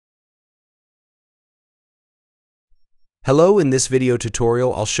Hello, in this video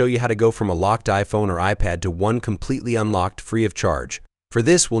tutorial, I'll show you how to go from a locked iPhone or iPad to one completely unlocked free of charge. For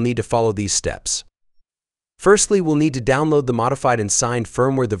this, we'll need to follow these steps. Firstly, we'll need to download the modified and signed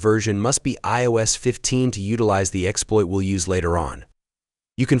firmware. The version must be iOS 15 to utilize the exploit we'll use later on.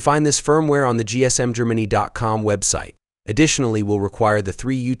 You can find this firmware on the gsmgermany.com website. Additionally, we'll require the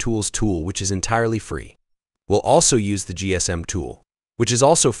 3utools tool, which is entirely free. We'll also use the GSM tool, which is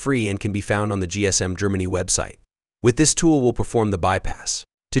also free and can be found on the GSM Germany website. With this tool, we'll perform the bypass.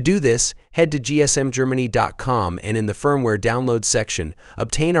 To do this, head to gsmgermany.com and in the firmware download section,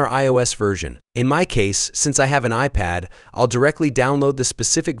 obtain our iOS version. In my case, since I have an iPad, I'll directly download the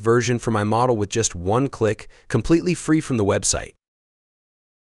specific version for my model with just one click, completely free from the website.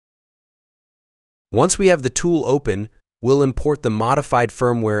 Once we have the tool open, we'll import the modified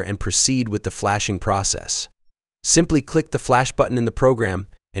firmware and proceed with the flashing process. Simply click the flash button in the program,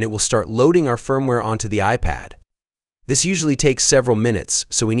 and it will start loading our firmware onto the iPad. This usually takes several minutes,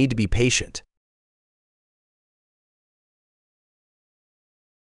 so we need to be patient.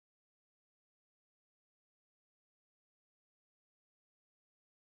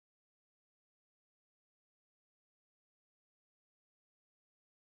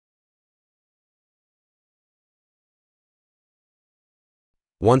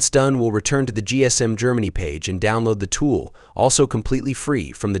 Once done, we'll return to the GSM Germany page and download the tool, also completely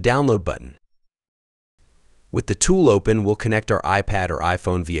free, from the download button. With the tool open, we'll connect our iPad or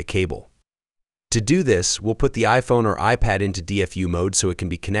iPhone via cable. To do this, we'll put the iPhone or iPad into DFU mode so it can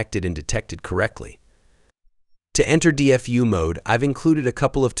be connected and detected correctly. To enter DFU mode, I've included a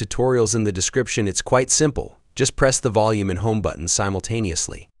couple of tutorials in the description. It's quite simple. Just press the volume and home buttons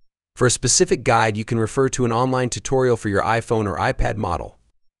simultaneously. For a specific guide, you can refer to an online tutorial for your iPhone or iPad model.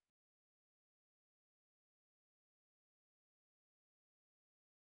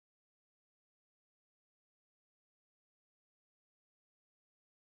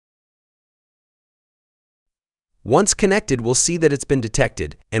 Once connected, we'll see that it's been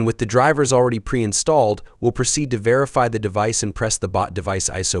detected, and with the drivers already pre-installed, we'll proceed to verify the device and press the Bot Device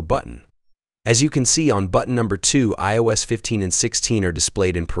ISO button. As you can see on button number 2, iOS 15 and 16 are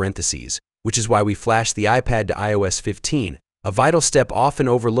displayed in parentheses, which is why we flash the iPad to iOS 15, a vital step often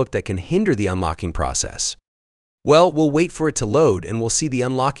overlooked that can hinder the unlocking process. Well, we'll wait for it to load, and we'll see the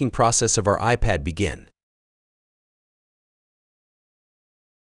unlocking process of our iPad begin.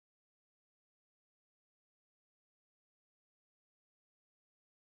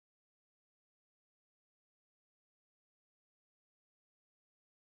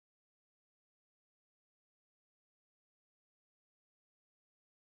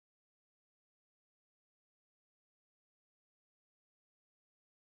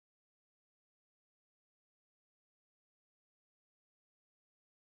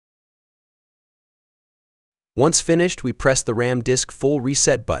 Once finished, we press the RAM disk full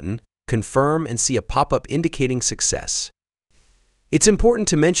reset button, confirm, and see a pop-up indicating success. It's important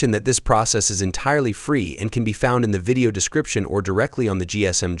to mention that this process is entirely free and can be found in the video description or directly on the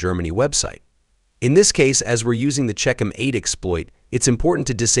GSM Germany website. In this case, as we're using the Check'em 8 exploit, it's important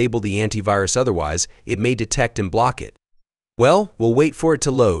to disable the antivirus, otherwise it may detect and block it. Well, we'll wait for it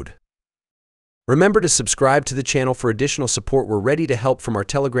to load. Remember to subscribe to the channel for additional support. We're ready to help from our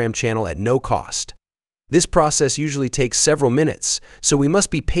Telegram channel at no cost. This process usually takes several minutes, so we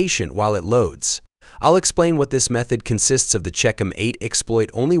must be patient while it loads. I'll explain what this method consists of. The Check'em 8 exploit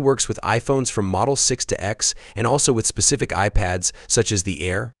only works with iPhones from Model 6 to X and also with specific iPads, such as the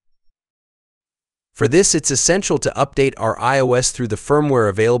Air. For this, it's essential to update our iOS through the firmware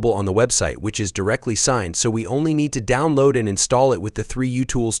available on the website, which is directly signed, so we only need to download and install it with the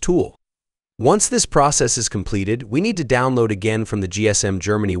 3utools tool. Once this process is completed, we need to download again from the GSM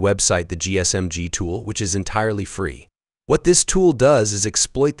Germany website the GSMG tool, which is entirely free. What this tool does is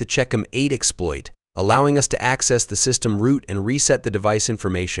exploit the Check'em 8 exploit, allowing us to access the system root and reset the device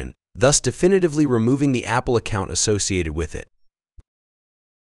information, thus definitively removing the Apple account associated with it.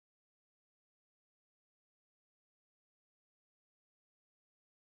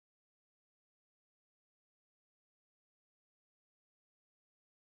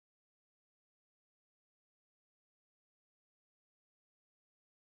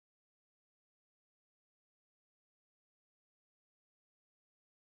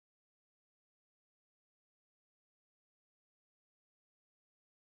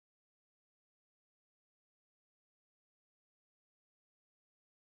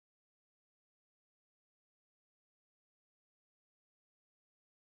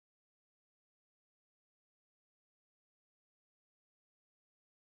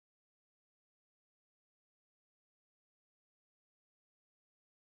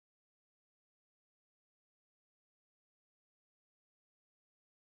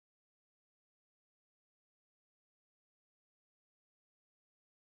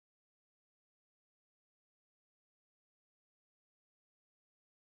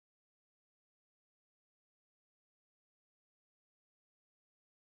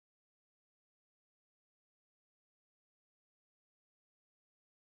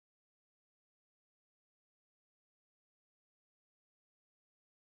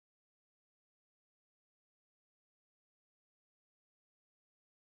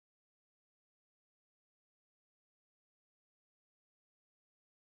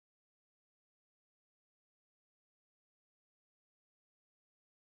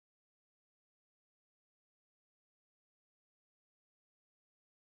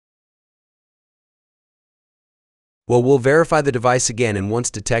 Well, we'll verify the device again, and once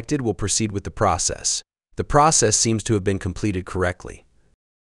detected, we'll proceed with the process. The process seems to have been completed correctly.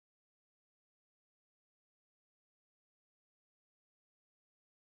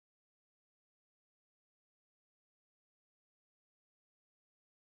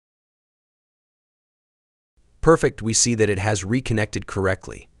 Perfect, we see that it has reconnected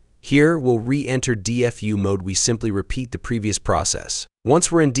correctly. Here, we'll re-enter DFU mode. We simply repeat the previous process.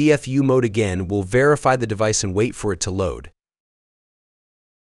 Once we're in DFU mode again, we'll verify the device and wait for it to load.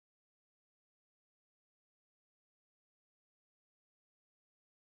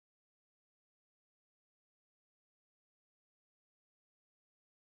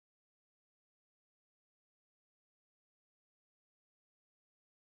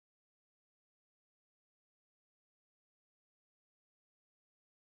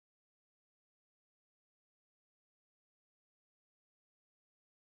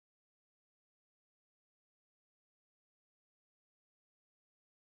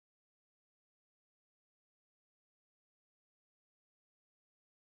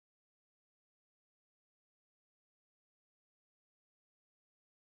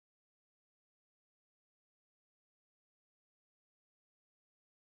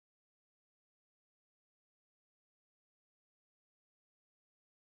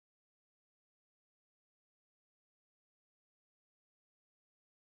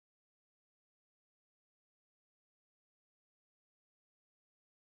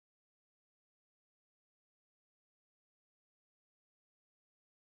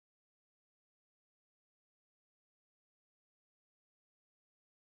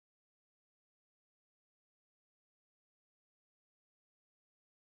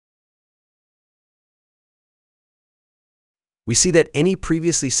 We see that any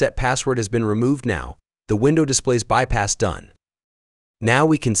previously set password has been removed now. The window displays bypass done. Now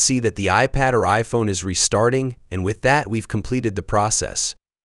we can see that the iPad or iPhone is restarting, and with that, we've completed the process.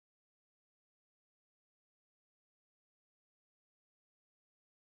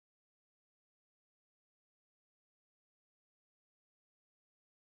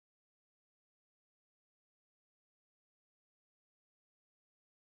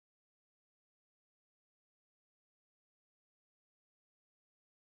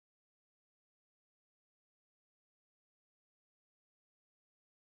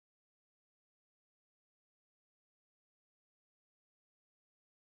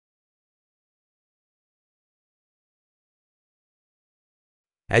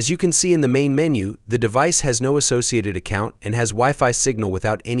 As you can see in the main menu, the device has no associated account and has Wi-Fi signal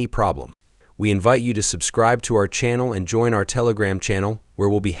without any problem. We invite you to subscribe to our channel and join our Telegram channel, where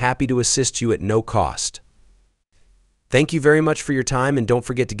we'll be happy to assist you at no cost. Thank you very much for your time, and don't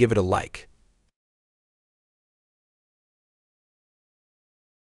forget to give it a like.